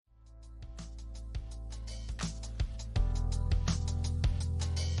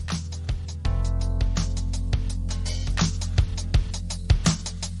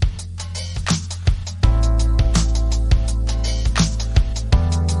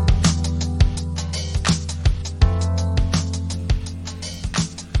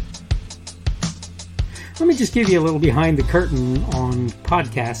Let me just give you a little behind the curtain on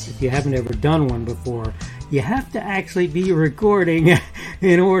podcasts if you haven't ever done one before. You have to actually be recording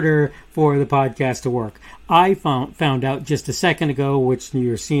in order for the podcast to work. I found out just a second ago, which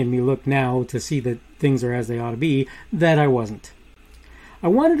you're seeing me look now to see that things are as they ought to be, that I wasn't. I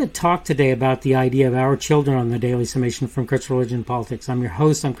wanted to talk today about the idea of our children on the Daily Summation from Kurt's Religion and Politics. I'm your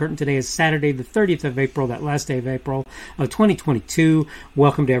host. I'm Kurt, and today is Saturday, the 30th of April, that last day of April of 2022.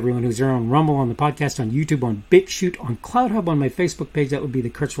 Welcome to everyone who's there on Rumble, on the podcast, on YouTube, on BitChute, on CloudHub, on my Facebook page. That would be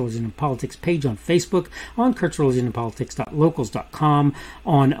the Kurt's Religion and Politics page on Facebook, on kurtzreligionandpolitics.locals.com,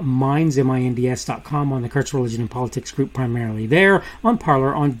 on minds.com, on the Kurt's Religion and Politics group primarily there, on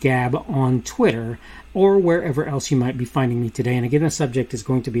Parler, on Gab, on Twitter, or wherever else you might be finding me today. And again, the subject is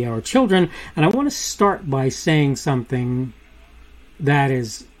going to be our children. And I want to start by saying something that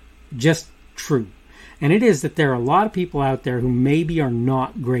is just true. And it is that there are a lot of people out there who maybe are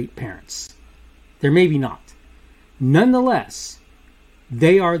not great parents. They're maybe not. Nonetheless,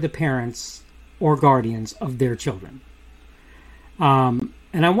 they are the parents or guardians of their children. And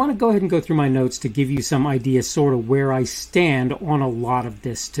I want to go ahead and go through my notes to give you some idea sort of where I stand on a lot of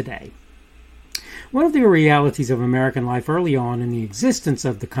this today. One of the realities of American life early on in the existence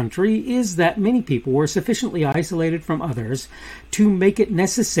of the country is that many people were sufficiently isolated from others to make it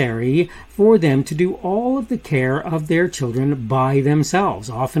necessary for them to do all of the care of their children by themselves,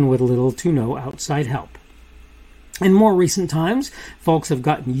 often with little to no outside help. In more recent times, folks have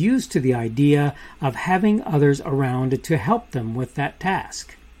gotten used to the idea of having others around to help them with that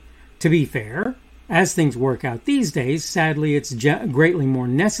task. To be fair, as things work out these days, sadly, it's greatly more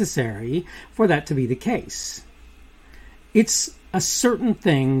necessary for that to be the case. It's a certain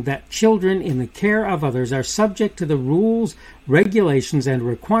thing that children in the care of others are subject to the rules, regulations, and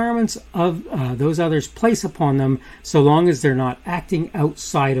requirements of those others place upon them, so long as they're not acting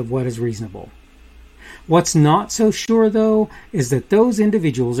outside of what is reasonable. What's not so sure, though, is that those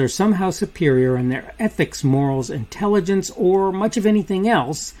individuals are somehow superior in their ethics, morals, intelligence, or much of anything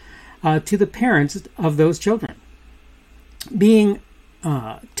else to the parents of those children. Being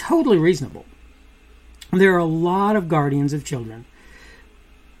totally reasonable, there are a lot of guardians of children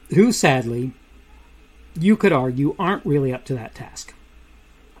who, sadly, you could argue aren't really up to that task.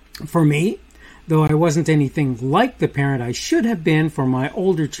 For me, though I wasn't anything like the parent I should have been for my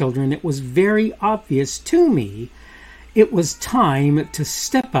older children, it was very obvious to me it was time to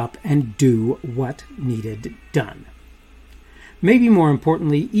step up and do what needed done. Maybe more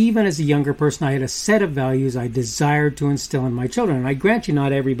importantly, even as a younger person, I had a set of values I desired to instill in my children. And I grant you,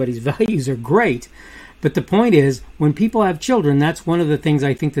 not everybody's values are great, but the point is, when people have children, that's one of the things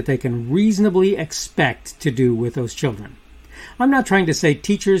I think that they can reasonably expect to do with those children. I'm not trying to say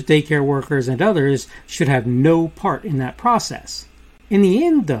teachers, daycare workers, and others should have no part in that process. In the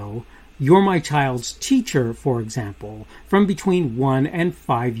end, though, you're my child's teacher, for example, from between 1 and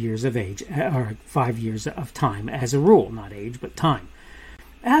 5 years of age, or 5 years of time as a rule, not age, but time.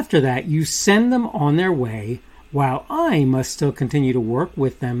 After that, you send them on their way while I must still continue to work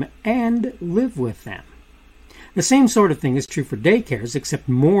with them and live with them. The same sort of thing is true for daycares, except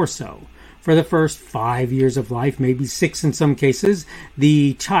more so. For the first 5 years of life, maybe 6 in some cases,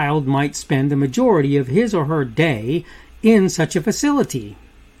 the child might spend the majority of his or her day in such a facility.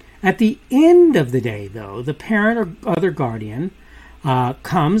 At the end of the day, though, the parent or other guardian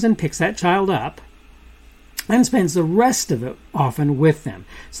comes and picks that child up and spends the rest of it often with them.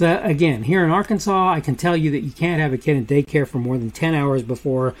 So again, here in Arkansas, I can tell you that you can't have a kid in daycare for more than 10 hours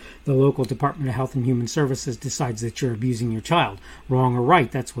before the local Department of Health and Human Services decides that you're abusing your child. Wrong or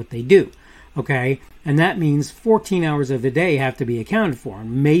right, that's what they do. Okay, and that means 14 hours of the day have to be accounted for.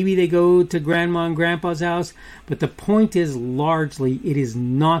 And maybe they go to grandma and grandpa's house, but the point is largely it is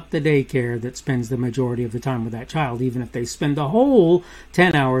not the daycare that spends the majority of the time with that child, even if they spend the whole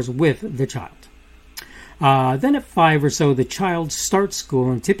 10 hours with the child. Then at 5 or so, the child starts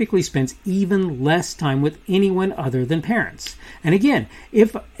school and typically spends even less time with anyone other than parents. And again,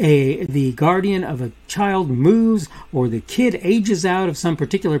 if the guardian of a child moves or the kid ages out of some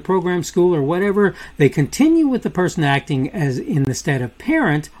particular program, school, or whatever, they continue with the person acting as in the stead of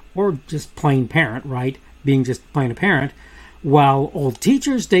parent or just plain parent, right? Being just plain a parent, while old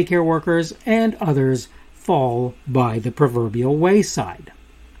teachers, daycare workers, and others fall by the proverbial wayside.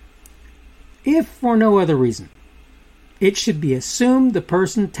 If for no other reason, it should be assumed the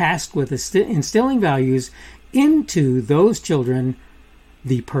person tasked with instilling values into those children,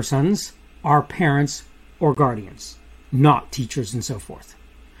 the persons, are parents or guardians, not teachers and so forth.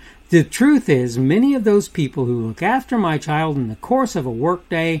 The truth is, many of those people who look after my child in the course of a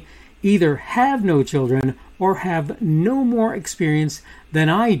workday either have no children or have no more experience than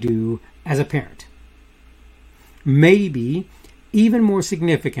I do as a parent. maybe even more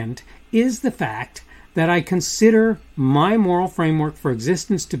significant, is the fact that I consider my moral framework for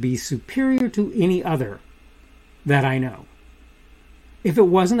existence to be superior to any other that I know. If it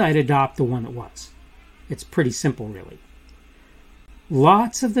wasn't, I'd adopt the one that was. It's pretty simple, really.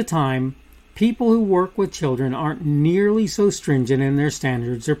 Lots of the time, people who work with children aren't nearly so stringent in their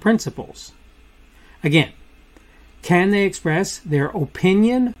standards or principles. Again, can they express their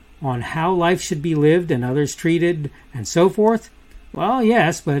opinion on how life should be lived and others treated and so forth? Well,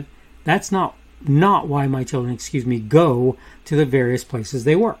 yes, but that's not why my children, go to the various places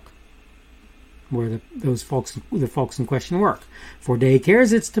they work, where the folks in question work. For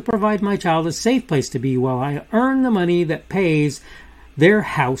daycares, it's to provide my child a safe place to be while I earn the money that pays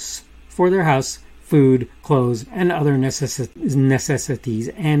for their house, food, clothes, and other necessities,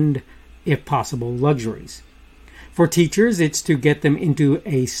 and, if possible, luxuries. For teachers, it's to get them into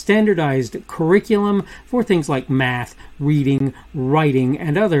a standardized curriculum for things like math, reading, writing,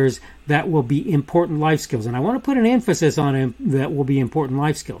 and others that will be important life skills. And I want to put an emphasis on it that will be important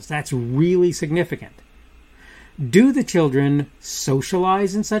life skills. That's really significant. Do the children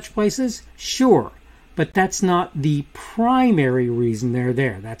socialize in such places? Sure. But that's not the primary reason they're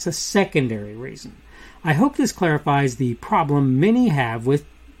there. That's a secondary reason. I hope this clarifies the problem many have with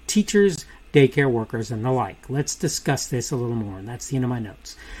teachers, daycare workers, and the like. Let's discuss this a little more, and that's the end of my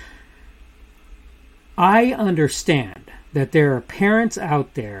notes. I understand that there are parents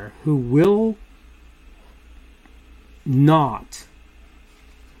out there who will not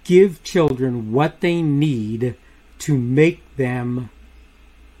give children what they need to make them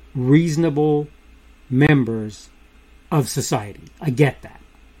reasonable members of society. I get that.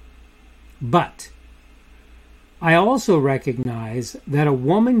 But I also recognize that a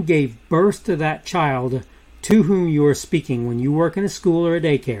woman gave birth to that child to whom you are speaking when you work in a school or a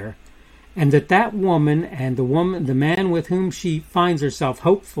daycare, and that woman and the man with whom she finds herself,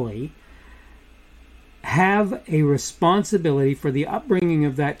 hopefully, have a responsibility for the upbringing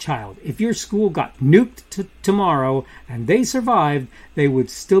of that child. If your school got nuked tomorrow and they survived, they would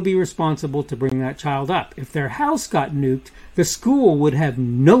still be responsible to bring that child up. If their house got nuked, the school would have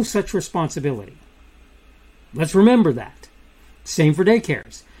no such responsibility. Let's remember that. Same for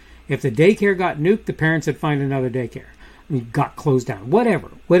daycares. If the daycare got nuked, the parents would find another daycare. Got closed down. Whatever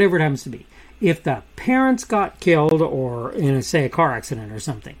it happens to be. If the parents got killed or in, say, a car accident or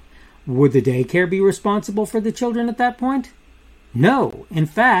something, would the daycare be responsible for the children at that point? No. In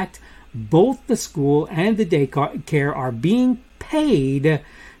fact, both the school and the daycare are being paid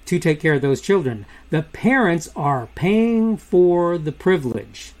to take care of those children. The parents are paying for the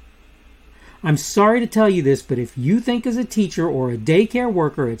privilege. I'm sorry to tell you this, but if you think as a teacher or a daycare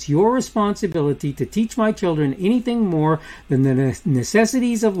worker it's your responsibility to teach my children anything more than the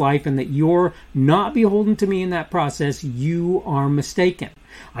necessities of life and that you're not beholden to me in that process, you are mistaken.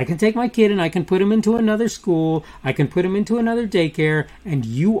 I can take my kid and I can put him into another school, I can put him into another daycare, and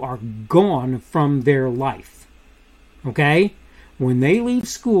you are gone from their life. Okay? When they leave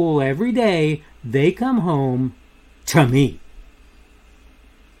school every day, they come home to me.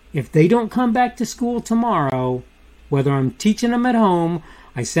 If they don't come back to school tomorrow, whether I'm teaching them at home,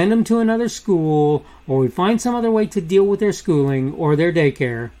 I send them to another school, or we find some other way to deal with their schooling or their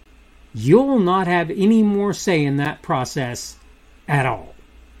daycare, you'll not have any more say in that process at all.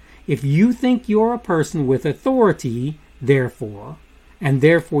 If you think you're a person with authority, therefore, and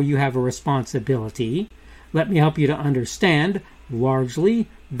therefore you have a responsibility, let me help you to understand, largely,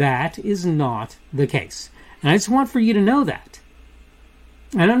 that is not the case. And I just want for you to know that.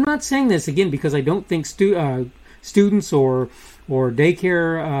 And I'm not saying this, again, because I don't think students or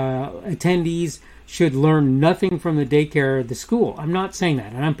daycare attendees should learn nothing from the daycare or the school. I'm not saying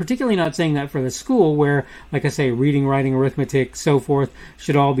that. And I'm particularly not saying that for the school where, like I say, reading, writing, arithmetic, so forth,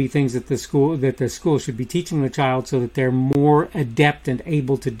 should all be things that the school should be teaching the child so that they're more adept and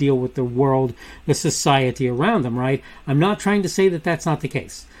able to deal with the world, the society around them, right? I'm not trying to say that that's not the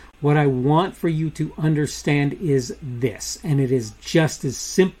case. What I want for you to understand is this, and it is just as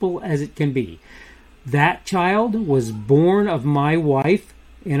simple as it can be. That child was born of my wife,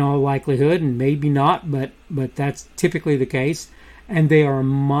 in all likelihood, and maybe not, but that's typically the case, and they are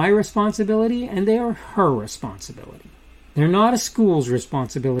my responsibility, and they are her responsibility. They're not a school's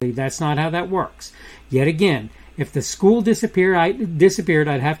responsibility. That's not how that works. Yet again, if the school disappeared,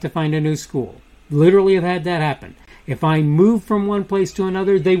 I'd have to find a new school. Literally have had that happen. If I moved from one place to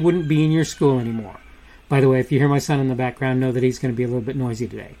another, they wouldn't be in your school anymore. By the way, if you hear my son in the background, know that he's going to be a little bit noisy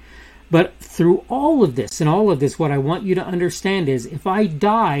today. But through all of this, what I want you to understand is, if I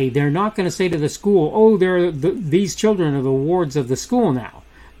die, they're not going to say to the school, oh, these children are the wards of the school now.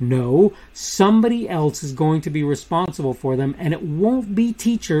 No, somebody else is going to be responsible for them, and it won't be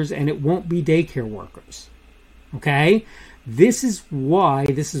teachers and it won't be daycare workers. Okay? This is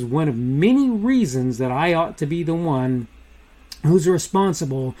one of many reasons that I ought to be the one who's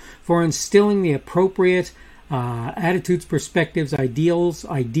responsible for instilling the appropriate attitudes, perspectives,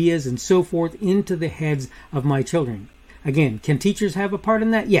 ideas, and so forth into the heads of my children. Again, can teachers have a part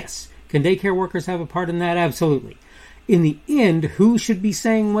in that? Yes. Can daycare workers have a part in that? Absolutely. In the end, who should be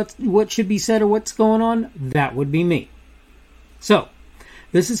saying what should be said or what's going on? That would be me. So,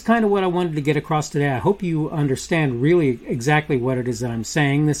 this is kind of what I wanted to get across today. I hope you understand really exactly what it is that I'm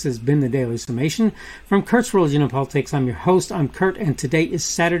saying. This has been the Daily Summation. From Kurt's Religion and Politics, I'm your host. I'm Kurt, and today is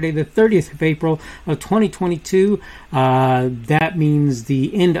Saturday, the 30th of April of 2022. That means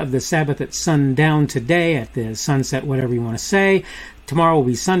the end of the Sabbath at sundown today, at the sunset, whatever you want to say. Tomorrow will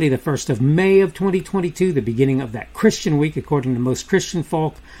be Sunday, the 1st of May of 2022, the beginning of that Christian week, according to most Christian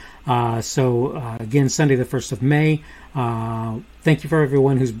folk. Again, Sunday, the 1st of May. Thank you for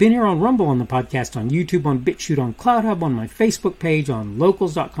everyone who's been here on Rumble, on the podcast, on YouTube, on BitChute, on CloudHub, on my Facebook page, on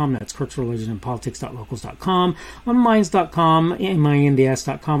locals.com, that's Kurt's Religion and Politics.locals.com, on minds.com,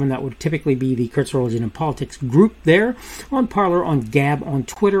 minds.com, and that would typically be the Kurt's Religion and Politics group there, on Parler, on Gab, on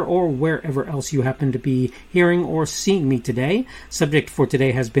Twitter, or wherever else you happen to be hearing or seeing me today. Subject for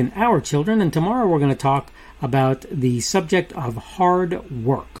today has been our children, and tomorrow we're going to talk about the subject of hard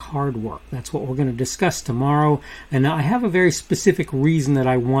work. That's what we're going to discuss tomorrow. And I have a very specific reason that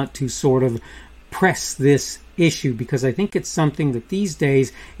I want to sort of press this issue, because I think it's something that these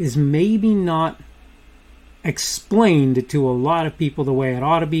days is maybe not explained to a lot of people the way it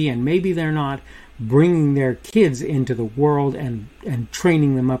ought to be, and maybe they're not bringing their kids into the world and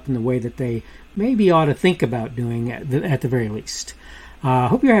training them up in the way that they maybe ought to think about doing at the very least.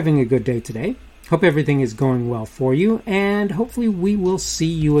 Hope you're having a good day today. Hope everything is going well for you, and hopefully we will see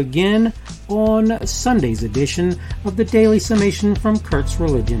you again on Sunday's edition of the Daily Summation from Kurt's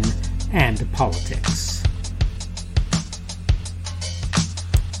Religion and Politics.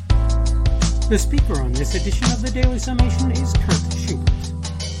 The speaker on this edition of the Daily Summation is Kurt Schubert.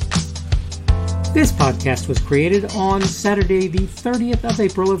 This podcast was created on Saturday, the 30th of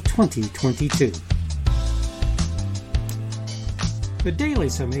April of 2022. The Daily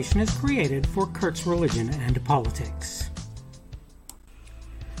Summation is created for Kurt's Religion and Politics.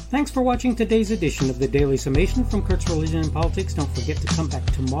 Thanks for watching today's edition of the Daily Summation from Kurt's Religion and Politics. Don't forget to come back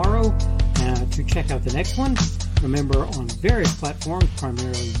tomorrow to check out the next one. Remember, on various platforms,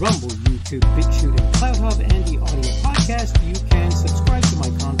 primarily Rumble, YouTube, BitChute, and CloudHub, and the audio podcast, you can subscribe to my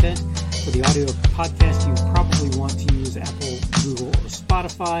content. For the audio podcast, you probably want to use Apple, Google, or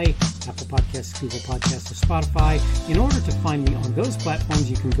Spotify. Apple Podcasts, Google Podcasts, or Spotify. In order to find me on those platforms,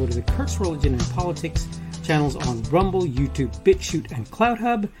 you can go to the Kurt's Religion and Politics channels on Rumble, YouTube, BitChute, and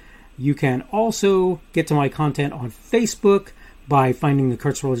CloudHub. You can also get to my content on Facebook by finding the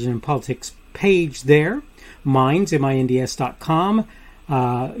Kurt's Religion and Politics page there. Minds, minds.com,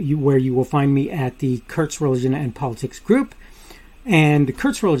 where you will find me at the Kurt's Religion and Politics group. And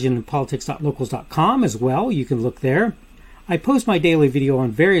Kurt's Religion and Politics.locals.com as well. You can look there. I post my daily video on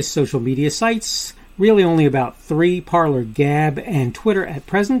various social media sites, really only about 3, Parler, Gab, and Twitter at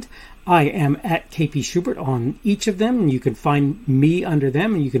present. I am at KP Schubert on each of them, and you can find me under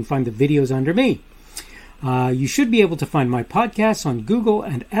them, and you can find the videos under me. You should be able to find my podcasts on Google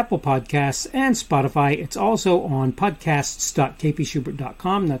and Apple Podcasts and Spotify. It's also on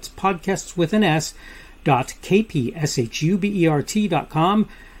podcasts.kpschubert.com. That's podcasts with an S. .kpschubert.com.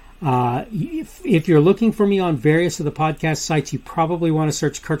 If you're looking for me on various of the podcast sites, you probably want to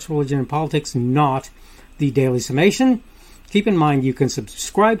search Kurt's Religion and Politics, not the Daily Summation. Keep in mind you can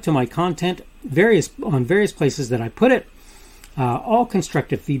subscribe to my content on various places that I put it. All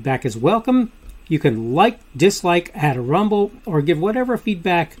constructive feedback is welcome. You can like, dislike, add a rumble, or give whatever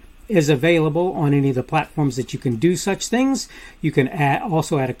feedback is available on any of the platforms that you can do such things. You can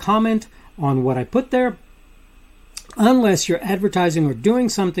also add a comment on what I put there. Unless you're advertising or doing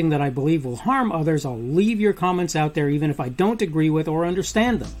something that I believe will harm others, I'll leave your comments out there even if I don't agree with or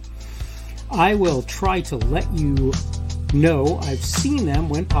understand them. I will try to let you know I've seen them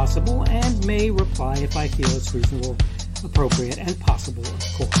when possible and may reply if I feel it's reasonable, appropriate, and possible, of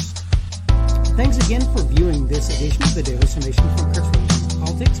course. Thanks again for viewing this edition of the Daily Summation from Kurt's Religion and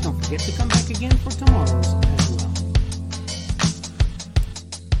Politics. Don't forget to come back again for tomorrow's as well.